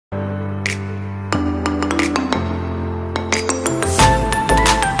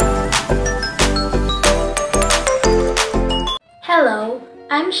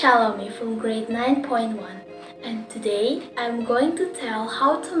I'm Shalomi from grade 9.1 and today I'm going to tell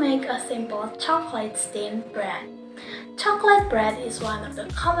how to make a simple chocolate steamed bread. Chocolate bread is one of the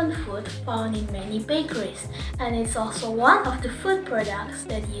common food found in many bakeries and it's also one of the food products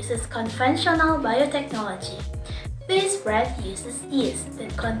that uses conventional biotechnology. This bread uses yeast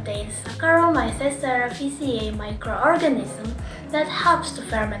that contains Saccharomyces cerevisiae microorganism that helps to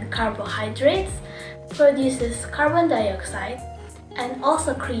ferment carbohydrates, produces carbon dioxide, and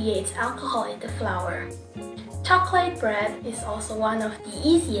also creates alcohol in the flour. Chocolate bread is also one of the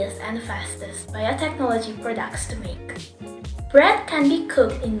easiest and fastest biotechnology products to make. Bread can be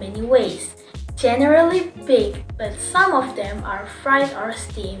cooked in many ways, generally baked, but some of them are fried or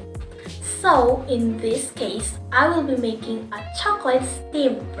steamed. So, in this case, I will be making a chocolate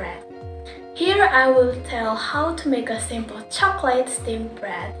steamed bread. Here I will tell how to make a simple chocolate steamed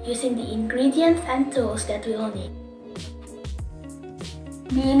bread using the ingredients and tools that we will need.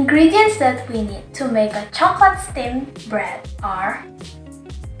 The ingredients that we need to make a chocolate steamed bread are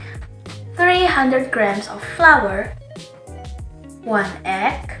 300 grams of flour, 1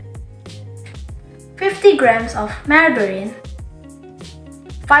 egg, 50 grams of margarine,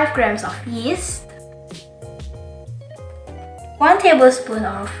 5 grams of yeast, 1 tablespoon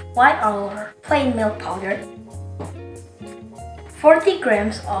of white or plain milk powder, 40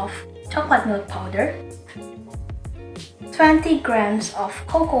 grams of chocolate milk powder, 20 grams of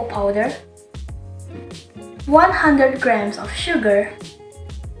cocoa powder, 100 grams of sugar,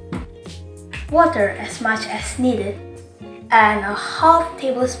 water as much as needed, and a half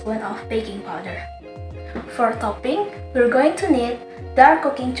tablespoon of baking powder. For topping, we're going to need dark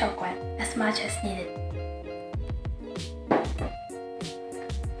cooking chocolate as much as needed.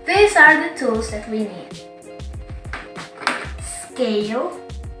 These are the tools that we need: scale,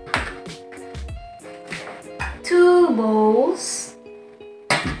 2 bowls,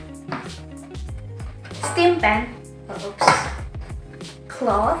 steam pan,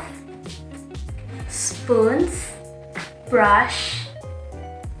 cloth, spoons, brush,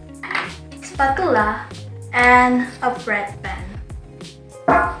 spatula, and a bread pan.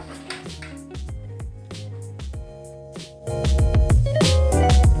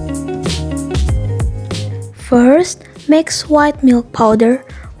 First, mix white milk powder,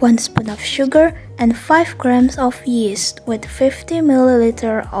 1 spoon of sugar, and 5 grams of yeast with 50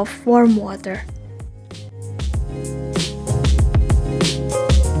 ml of warm water.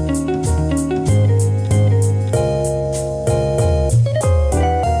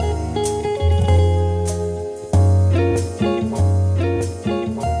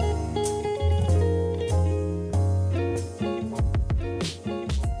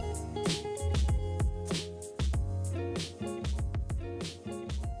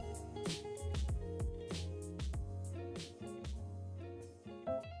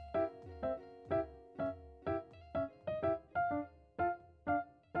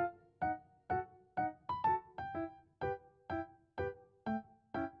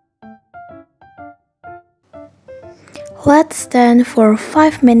 Let stand for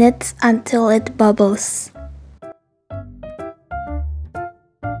 5 minutes until it bubbles.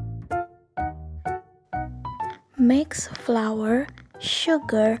 Mix flour,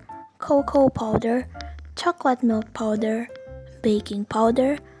 sugar, cocoa powder, chocolate milk powder, baking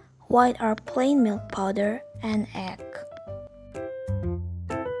powder, white or plain milk powder, and egg.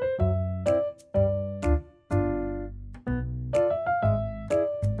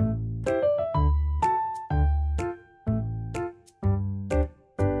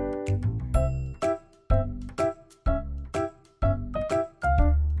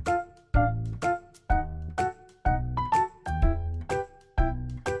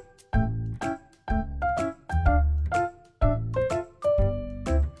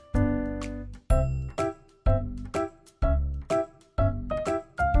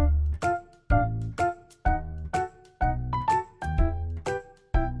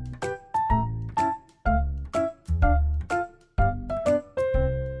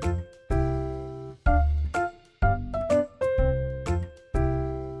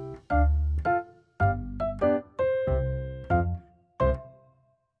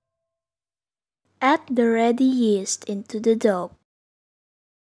 Add the ready yeast into the dough.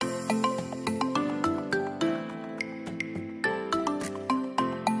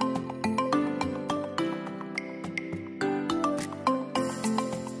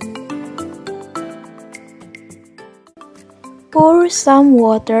 Pour some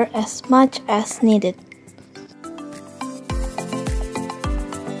water as much as needed.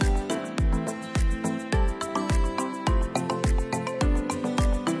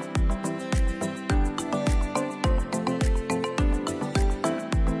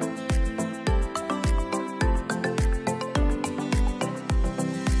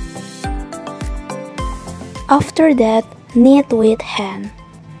 After that, knead with hand.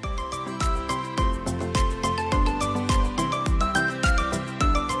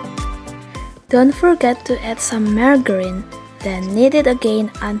 Don't forget to add some margarine, then knead it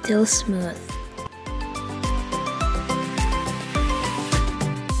again until smooth.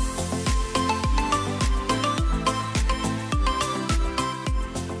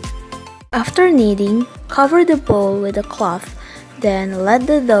 After kneading, cover the bowl with a cloth, then let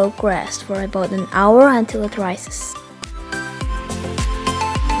the dough rest for about an hour until it rises.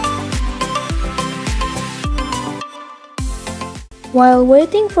 While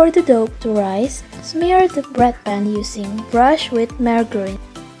waiting for the dough to rise, smear the bread pan using brush with margarine.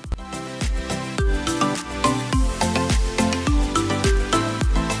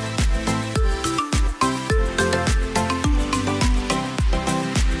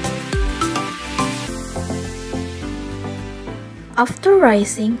 After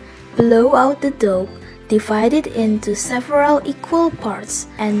rising, blow out the dough, divide it into several equal parts,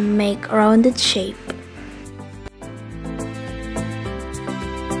 and make a rounded shape.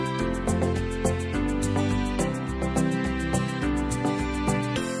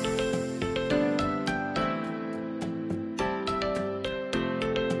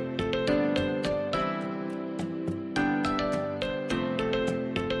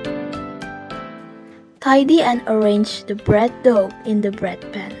 Tidy and arrange the bread dough in the bread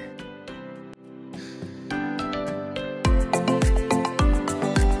pan.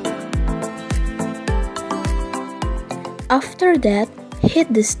 After that,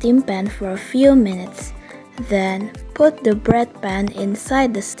 heat the steam pan for a few minutes. Then, put the bread pan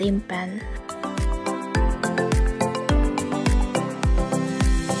inside the steam pan.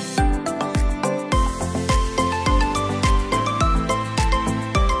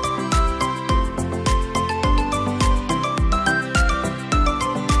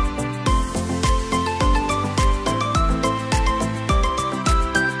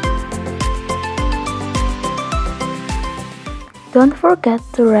 Don't forget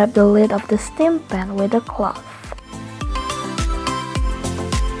to wrap the lid of the steam pan with a cloth.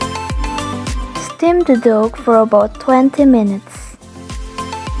 Steam the dough for about 20 minutes.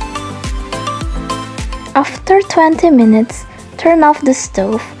 After 20 minutes, turn off the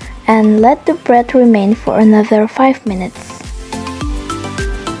stove and let the bread remain for another 5 minutes.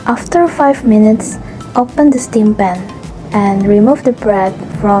 After 5 minutes, open the steam pan and remove the bread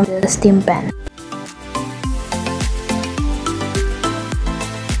from the steam pan.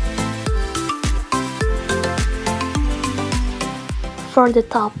 For the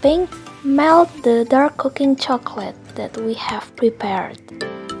topping, melt the dark cooking chocolate that we have prepared.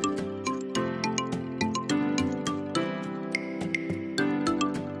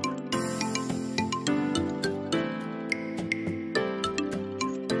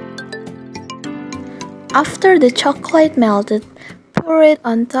 After the chocolate melted, pour it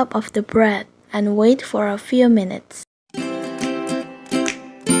on top of the bread and wait for a few minutes.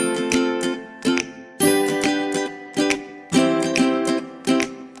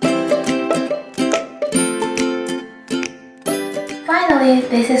 Finally,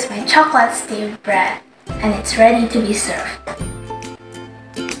 this is my chocolate steamed bread, and it's ready to be served.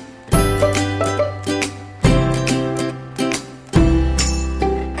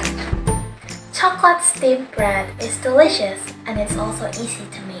 Chocolate steamed bread is delicious, and it's also easy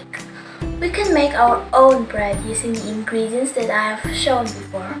to make. We can make our own bread using the ingredients that I have shown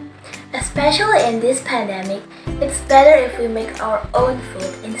before. Especially in this pandemic, it's better if we make our own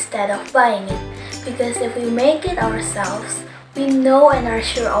food instead of buying it, because if we make it ourselves, we know and are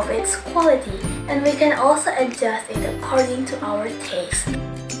sure of its quality, and we can also adjust it according to our taste.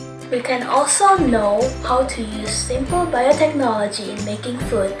 We can also know how to use simple biotechnology in making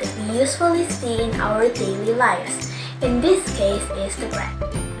food that we usually see in our daily lives. In this case is the bread.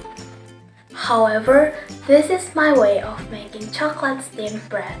 However, this is my way of making chocolate steamed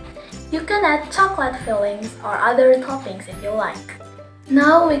bread. You can add chocolate fillings or other toppings if you like.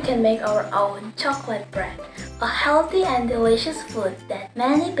 Now we can make our own chocolate bread, a healthy and delicious food that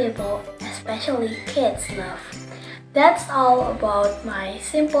many people, especially kids, love. That's all about my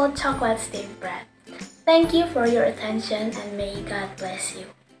simple chocolate steamed bread. Thank you for your attention and may God bless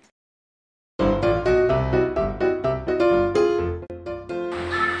you.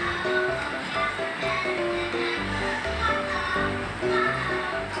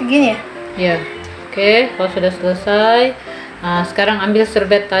 Segini ya? Ya, oke, kalau sudah selesai, nah, sekarang ambil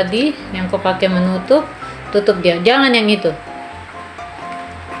serbet tadi yang kau pakai menutup, tutup dia, jangan yang itu.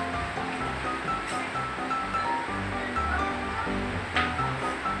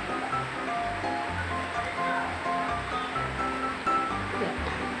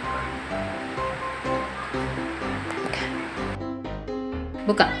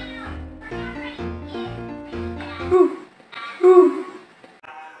 Buka.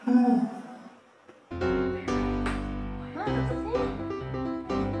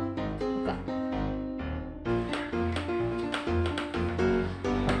 Buka.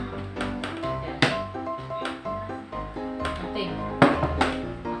 Penting.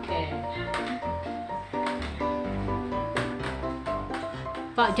 Oke.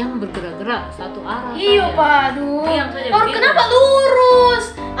 Pak, jangan bergerak-gerak satu arah. Iya saja. Pak, aduh. Diam saja, Oh, begitu. kenapa lurus?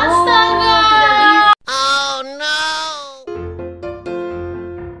 Astaga.